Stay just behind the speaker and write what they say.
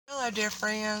dear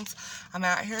friends. I'm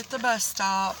out here at the bus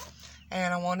stop,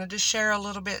 and I wanted to share a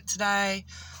little bit today,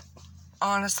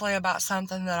 honestly, about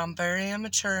something that I'm very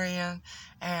immature in,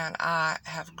 and I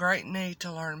have great need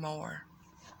to learn more.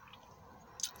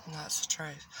 And that's the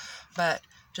truth. But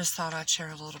just thought I'd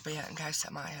share a little bit in case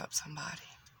it might help somebody.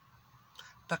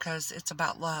 Because it's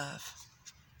about love.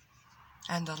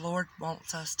 And the Lord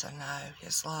wants us to know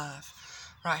His love.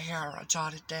 Right here I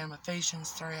jotted down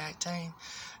Ephesians 3:18.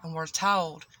 And we're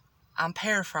told, I'm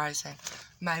paraphrasing,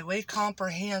 may we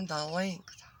comprehend the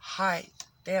length, height,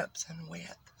 depth, and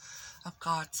width of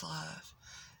God's love.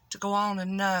 To go on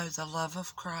and know the love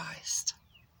of Christ.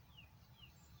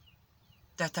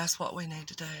 That's what we need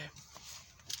to do.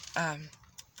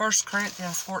 1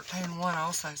 Corinthians 14:1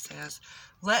 also says,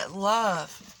 let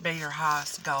love be your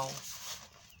highest goal.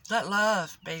 Let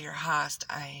love be your highest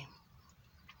aim.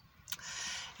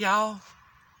 Y'all,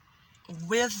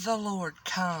 with the Lord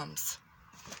comes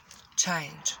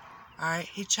change. Alright?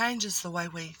 He changes the way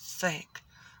we think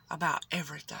about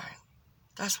everything.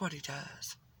 That's what He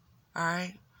does.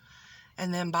 Alright?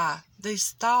 And then by these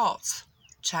thoughts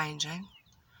changing,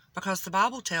 because the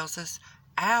Bible tells us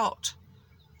out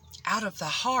of the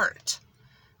heart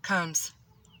comes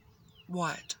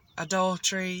what?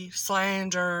 Adultery,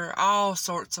 slander, all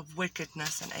sorts of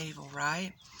wickedness and evil,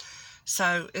 right?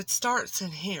 So it starts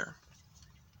in here.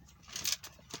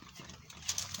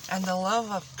 And the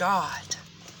love of God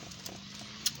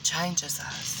changes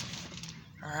us.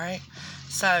 Alright?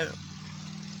 So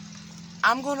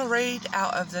I'm going to read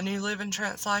out of the New Living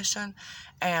Translation,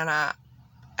 and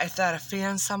if that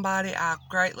offends somebody, I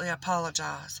greatly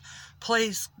apologize.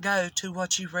 Please go to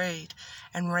what you read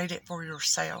and read it for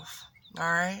yourself.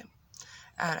 Alright?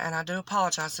 And I do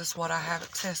apologize. This is what I have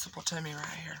accessible to me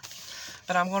right here.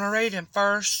 But I'm going to read in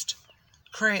 1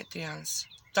 Corinthians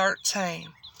 13,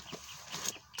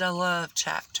 the love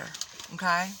chapter.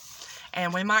 Okay?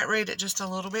 And we might read it just a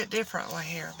little bit differently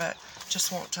here, but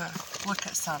just want to look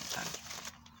at something.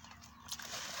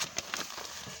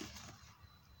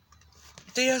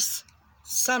 This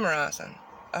summarizing,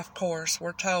 of course,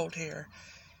 we're told here,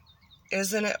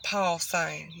 isn't it Paul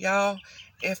saying, y'all,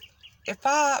 if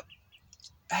I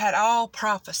had all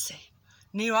prophecy,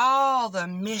 knew all the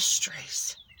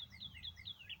mysteries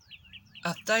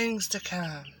of things to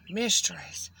come,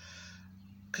 mysteries,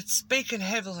 could speak in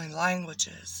heavenly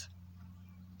languages,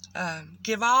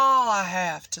 give all I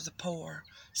have to the poor,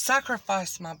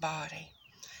 sacrifice my body,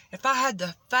 if I had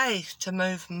the faith to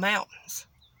move mountains,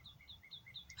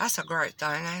 that's a great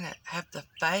thing, ain't it? Have the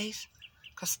faith,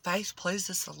 because faith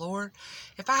pleases the Lord.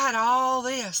 If I had all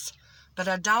this, but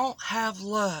I don't have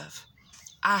love,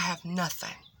 I have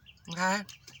nothing. Okay?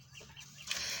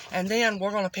 And then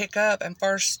we're going to pick up in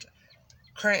 1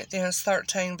 Corinthians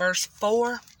 13, verse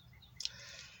 4.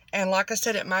 And like I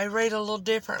said, it may read a little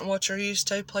different than what you're used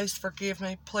to. Please forgive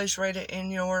me. Please read it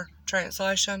in your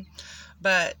translation.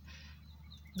 But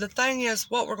the thing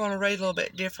is, what we're going to read a little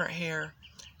bit different here,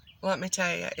 let me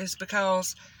tell you, is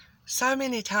because so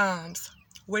many times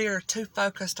we are too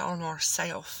focused on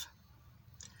ourselves.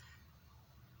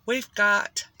 We've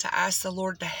got to ask the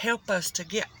Lord to help us to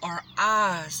get our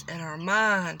eyes and our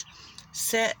mind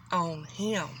set on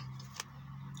Him.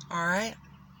 Alright?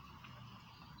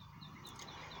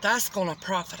 That's going to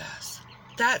profit us.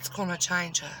 That's going to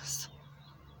change us.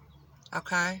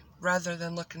 Okay? Rather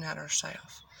than looking at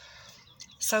ourselves.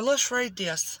 So let's read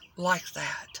this like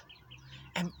that.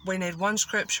 And we need one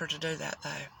scripture to do that, though.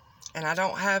 And I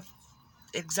don't have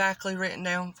exactly written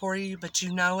down for you, but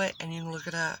you know it and you can look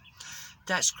it up.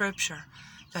 That scripture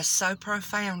that's so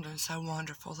profound and so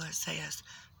wonderful that says,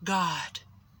 God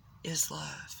is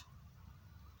love.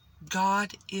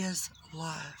 God is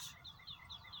love.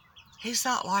 He's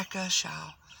not like us,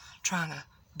 y'all, trying to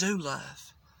do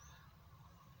love,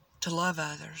 to love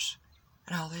others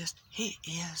and all this. He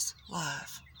is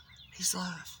love. He's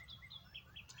love.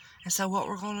 And so what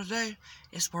we're going to do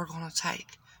is we're going to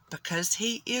take, because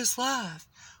He is love,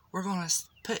 we're going to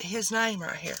put His name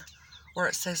right here where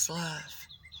it says love.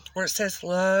 Where it says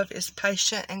love is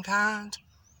patient and kind.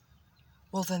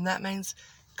 Well, then that means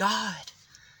God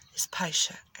is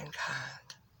patient and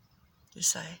kind. You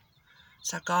see?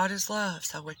 So God is love,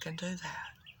 so we can do that.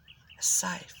 It's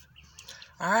safe.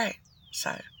 Alright,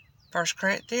 so 1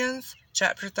 Corinthians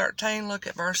chapter 13, look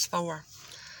at verse 4.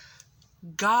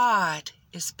 God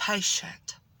is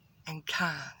patient and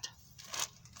kind.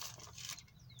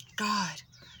 God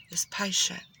is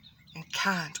patient and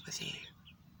kind with you.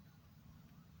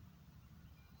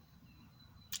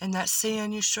 And that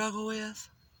sin you struggle with,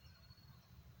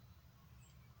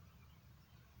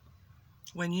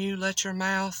 when you let your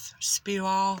mouth spew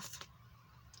off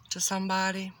to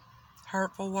somebody,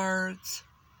 hurtful words,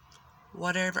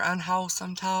 whatever,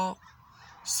 unwholesome talk,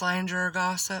 slander or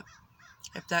gossip,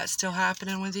 if that's still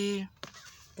happening with you,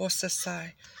 what's this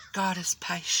say? God is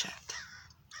patient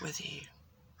with you.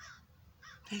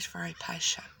 He's very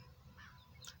patient.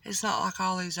 It's not like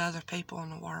all these other people in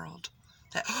the world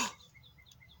that, oh,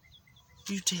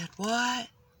 you did what?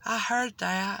 I heard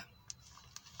that.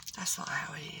 That's not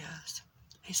how he is.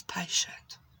 He's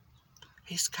patient.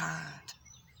 He's kind.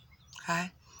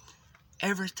 Okay?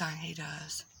 Everything he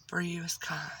does for you is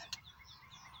kind.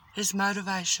 His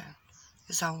motivation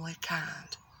is only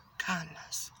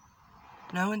kindness.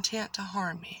 No intent to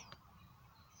harm you.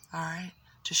 Alright?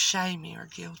 To shame you or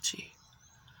guilt you.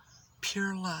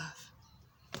 Pure love.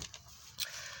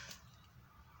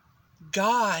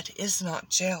 God is not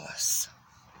jealous.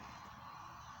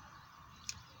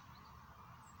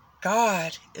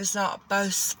 God is not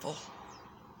boastful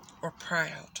or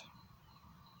proud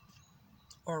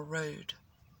or rude.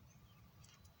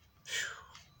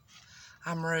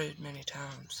 I'm rude many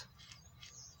times.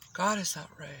 God is not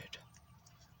rude.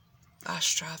 I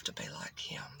strive to be like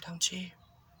him, don't you?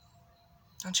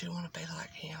 Don't you want to be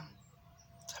like him?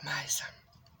 It's amazing.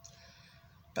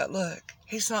 But look,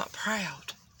 he's not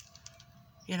proud.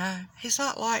 You know, he's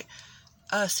not like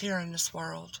us here in this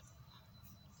world.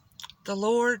 The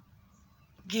Lord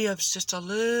gives just a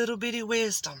little bitty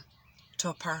wisdom to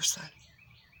a person.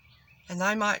 And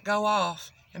they might go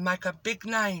off and make a big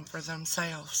name for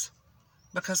themselves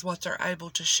because what they're able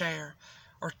to share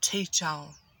or teach on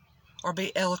or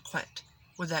be eloquent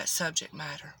with that subject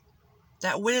matter.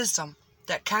 That wisdom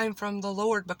that came from the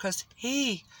Lord, because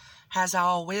he has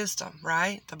all wisdom,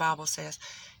 right? The Bible says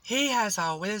he has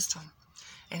all wisdom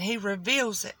and he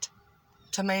reveals it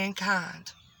to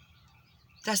mankind.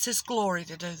 That's his glory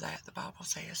to do that, the Bible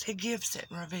says. He gives it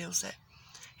and reveals it.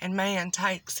 And man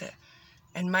takes it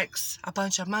and makes a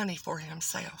bunch of money for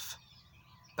himself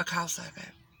because of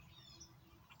it.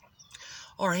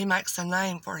 Or he makes a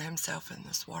name for himself in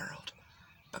this world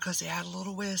because he had a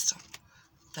little wisdom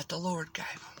that the Lord gave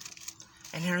him.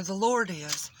 And here the Lord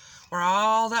is, where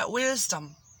all that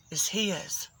wisdom is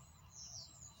his.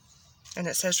 And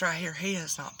it says right here, he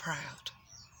is not proud.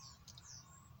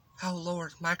 Oh,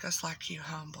 Lord, make us like you,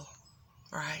 humble,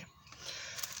 right?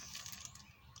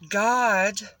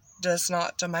 God does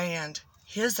not demand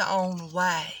his own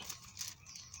way.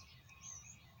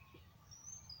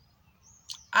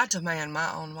 I demand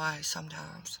my own way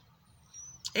sometimes.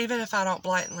 Even if I don't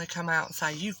blatantly come out and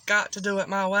say, you've got to do it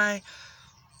my way,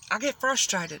 I get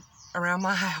frustrated around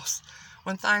my house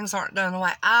when things aren't done the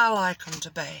way I like them to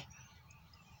be.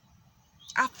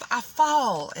 I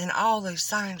fall in all these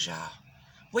things, y'all.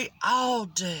 We all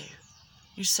do.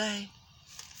 You see?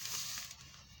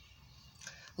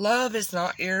 Love is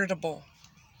not irritable.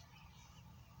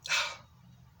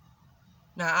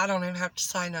 Now, I don't even have to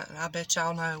say nothing. I bet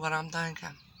y'all know what I'm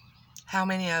thinking. How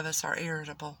many of us are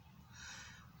irritable?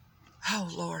 Oh,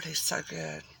 Lord, he's so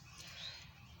good.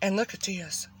 And look at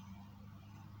this.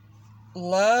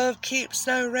 Love keeps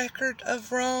no record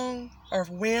of wrong or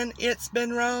when it's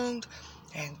been wronged.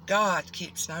 And God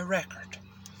keeps no record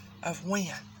of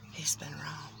when he's been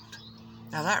wronged.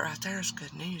 Now that right there is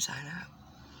good news, ain't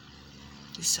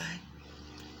it? You see?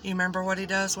 You remember what he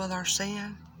does with our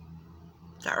sin?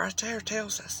 That right there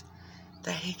tells us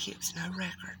that he keeps no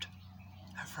record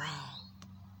of wrong.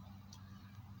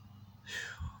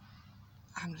 Whew.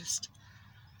 I'm just,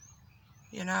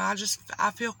 you know,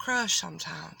 I feel crushed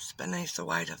sometimes beneath the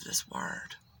weight of this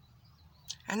word.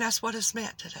 And that's what it's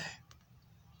meant to do.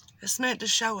 It's meant to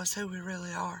show us who we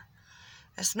really are.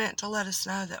 It's meant to let us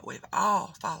know that we've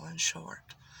all fallen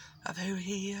short of who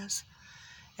he is.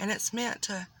 And it's meant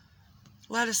to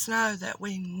let us know that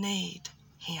we need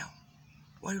him.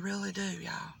 We really do,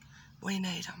 y'all. We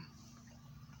need him.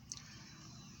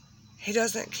 He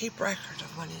doesn't keep record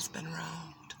of when he's been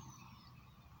wronged.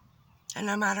 And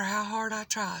no matter how hard I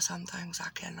try, some things I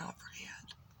cannot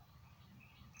forget.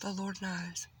 The Lord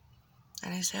knows.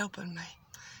 And he's helping me.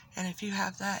 And if you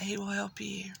have that, he will help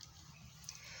you.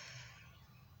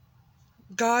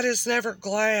 God is never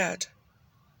glad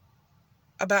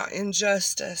about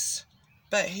injustice,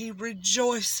 but he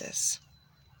rejoices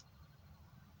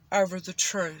over the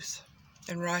truth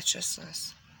and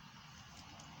righteousness.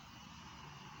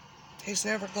 He's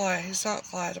never glad. He's not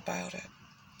glad about it.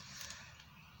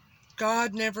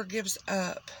 God never gives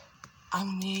up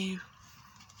on you.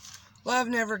 Love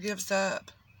never gives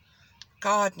up.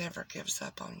 God never gives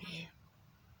up on you.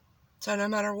 So no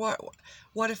matter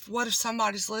what if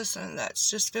somebody's listening that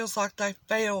just feels like they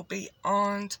fail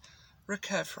beyond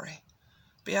recovery,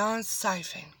 beyond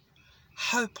saving,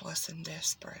 hopeless and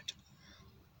desperate,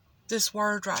 This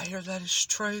word right here that is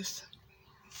truth,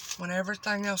 when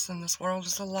everything else in this world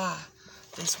is a lie,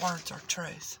 these words are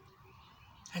truth.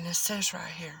 And it says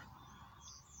right here,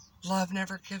 love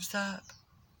never gives up.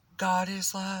 God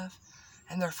is love,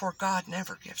 and therefore God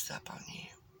never gives up on you.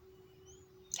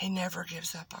 He never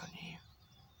gives up on you.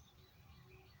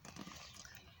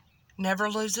 Never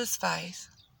loses faith,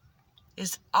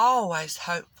 is always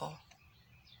hopeful.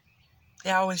 He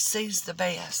always sees the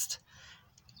best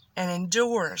and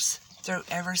endures through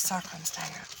every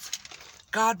circumstance.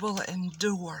 God will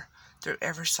endure through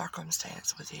every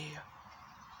circumstance with you.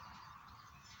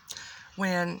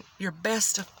 When your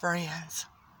best of friends,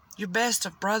 your best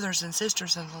of brothers and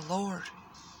sisters in the Lord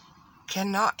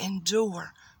cannot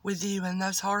endure with you in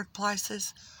those hard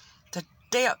places, the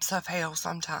depths of hell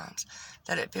sometimes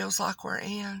that it feels like we're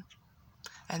in,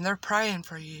 and they're praying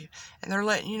for you, and they're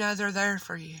letting you know they're there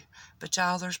for you. But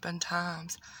y'all, there's been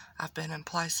times I've been in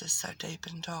places so deep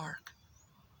and dark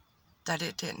that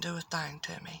it didn't do a thing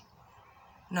to me.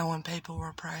 Knowing people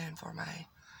were praying for me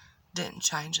didn't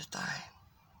change a thing.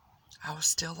 I was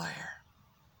still there.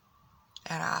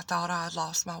 And I thought I had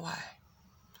lost my way.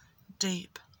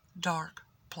 Deep, dark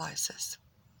places.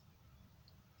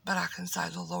 But I can say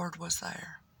the Lord was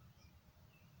there.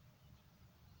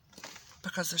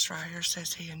 Because this right here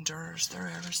says He endures through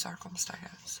every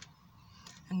circumstance.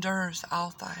 Endures all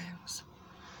things.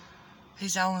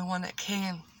 He's the only one that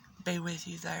can be with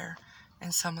you there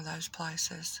in some of those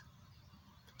places.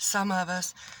 Some of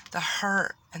us, the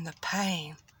hurt and the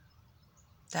pain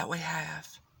that we have,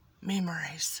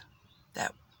 memories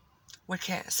that we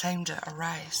can't seem to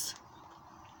erase.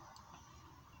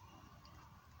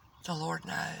 The Lord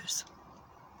knows.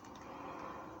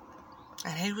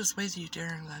 And He was with you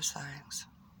during those things.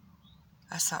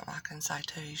 That's something I can say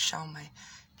too. He's shown me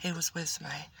He was with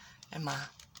me in my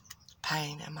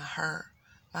pain and my hurt,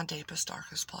 my deepest,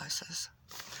 darkest places.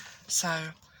 So,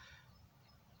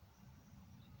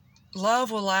 love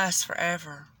will last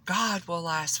forever. God will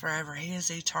last forever. He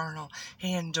is eternal.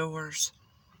 He endures.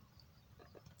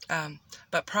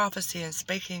 But prophecy and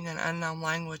speaking in unknown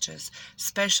languages,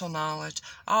 special knowledge,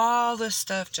 all this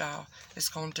stuff, y'all, is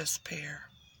going to disappear.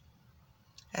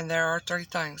 And there are 3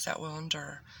 things that will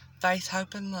endure. Faith,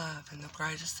 hope, and love. And the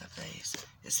greatest of these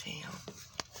is Him.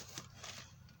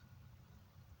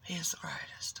 He is the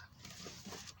greatest.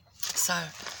 So,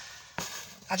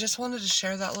 I just wanted to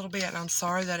share that little bit, and I'm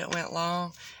sorry that it went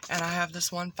long. And I have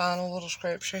this one final little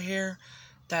scripture here,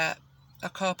 that a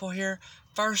couple here.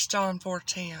 1 John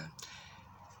 4:10.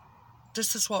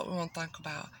 This is what we want to think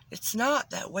about. It's not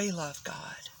that we love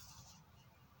God,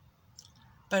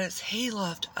 but it's He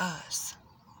loved us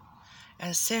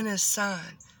and sent His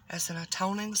Son as an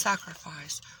atoning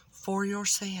sacrifice for your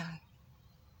sin,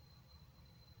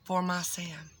 for my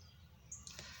sin.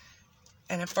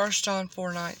 And in 1 John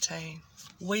 4:19,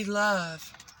 we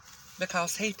love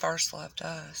because He first loved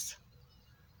us.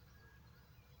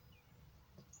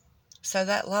 So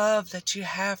that love that you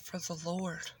have for the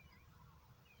Lord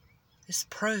is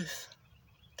proof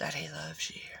that He loves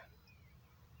you.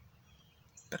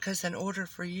 Because in order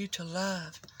for you to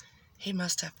love, He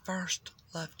must have first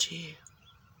loved you.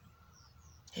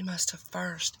 He must have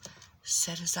first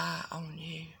set His eye on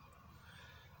you,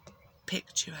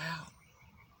 picked you out,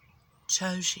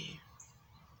 chose you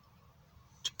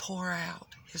to pour out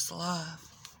His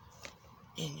love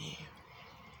in you,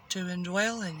 to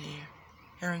indwell in you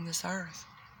here in this earth.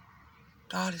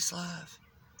 God is love,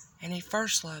 and He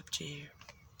first loved you.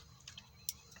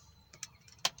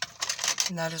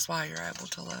 And that is why you're able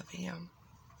to love Him.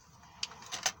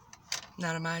 Isn't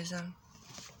that amazing?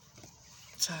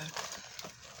 So,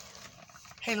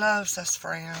 He loves us,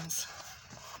 friends.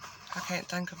 I can't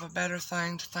think of a better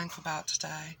thing to think about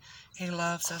today. He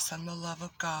loves us in the love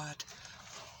of God.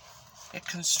 It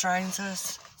constrains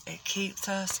us, it keeps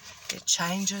us, it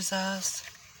changes us.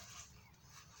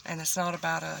 And it's not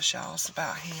about us, y'all, it's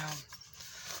about Him.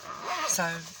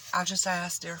 So, I just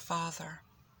ask, dear Father,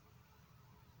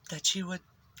 that You would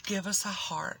give us a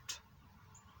heart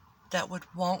that would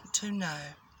want to know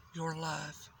Your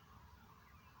love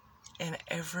in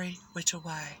every which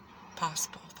way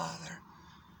possible, Father.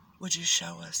 Would You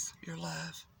show us Your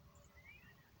love?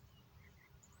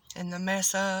 In the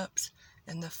mess-ups,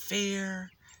 in the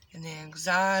fear, in the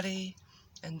anxiety,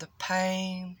 in the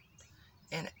pain,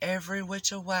 in every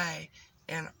which way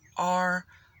in our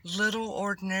little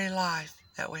ordinary life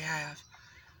that we have.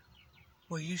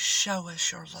 Will You show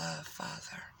us Your love,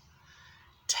 Father?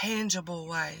 Tangible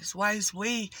ways, ways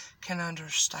we can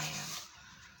understand.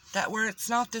 That where it's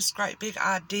not this great big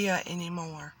idea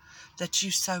anymore, that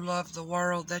You so loved the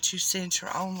world, that You sent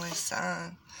Your only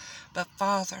Son. But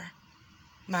Father,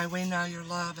 May we know your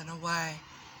love in a way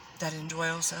that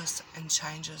indwells us and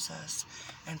changes us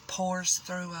and pours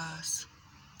through us,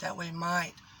 that we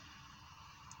might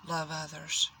love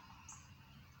others,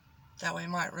 that we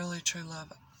might really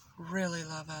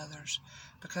love others,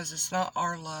 because it's not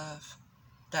our love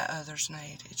that others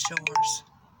need. It's yours.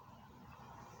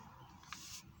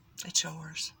 It's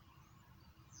yours.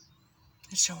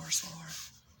 It's yours, Lord.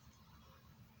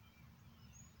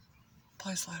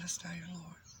 Please let us know your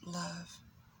love.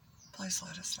 Please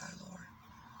let us know, Lord.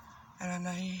 And I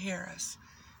know you hear us,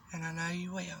 and I know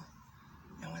you will,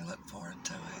 and we look forward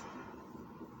to it.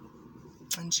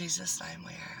 In Jesus' name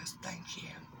we ask. Thank you.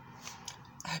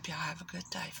 I hope y'all have a good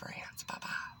day, friends.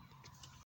 Bye-bye.